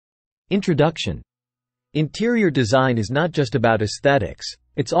Introduction. Interior design is not just about aesthetics,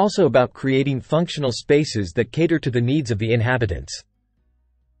 it's also about creating functional spaces that cater to the needs of the inhabitants.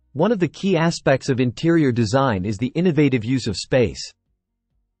 One of the key aspects of interior design is the innovative use of space.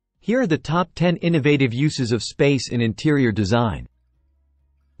 Here are the top 10 innovative uses of space in interior design.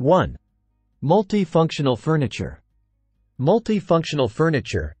 1. Multifunctional furniture. Multifunctional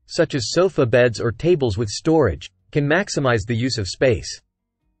furniture, such as sofa beds or tables with storage, can maximize the use of space.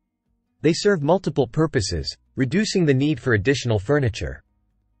 They serve multiple purposes, reducing the need for additional furniture.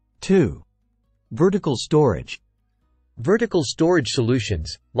 2. Vertical storage. Vertical storage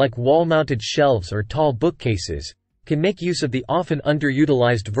solutions, like wall-mounted shelves or tall bookcases, can make use of the often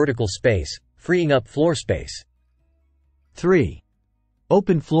underutilized vertical space, freeing up floor space. 3.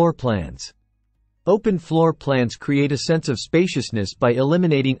 Open floor plans. Open floor plans create a sense of spaciousness by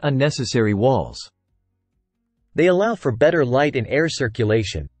eliminating unnecessary walls. They allow for better light and air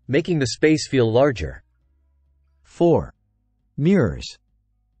circulation, making the space feel larger. 4. Mirrors.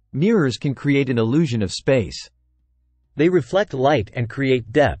 Mirrors can create an illusion of space. They reflect light and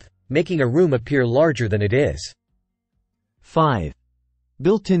create depth, making a room appear larger than it is. 5.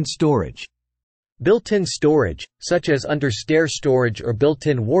 Built-in storage. Built-in storage, such as under-stair storage or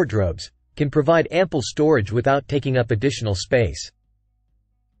built-in wardrobes, can provide ample storage without taking up additional space.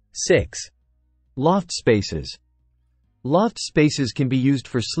 6. Loft spaces. Loft spaces can be used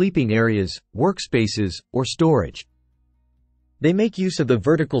for sleeping areas, workspaces, or storage. They make use of the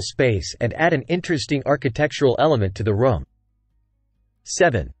vertical space and add an interesting architectural element to the room.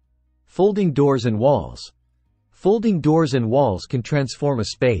 7. Folding doors and walls. Folding doors and walls can transform a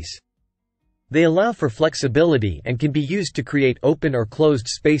space. They allow for flexibility and can be used to create open or closed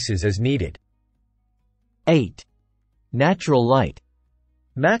spaces as needed. 8. Natural light.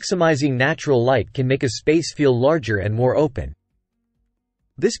 Maximizing natural light can make a space feel larger and more open.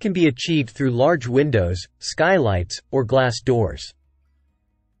 This can be achieved through large windows, skylights, or glass doors.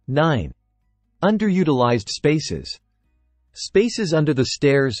 9. Underutilized spaces. Spaces under the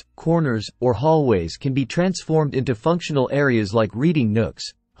stairs, corners, or hallways can be transformed into functional areas like reading nooks,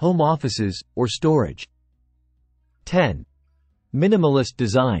 home offices, or storage. 10. Minimalist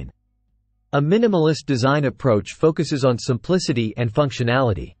design. A minimalist design approach focuses on simplicity and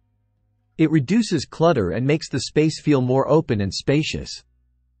functionality. It reduces clutter and makes the space feel more open and spacious.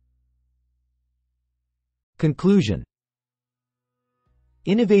 Conclusion.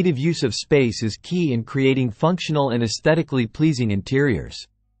 Innovative use of space is key in creating functional and aesthetically pleasing interiors.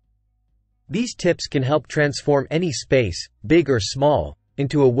 These tips can help transform any space, big or small,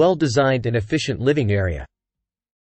 into a well-designed and efficient living area.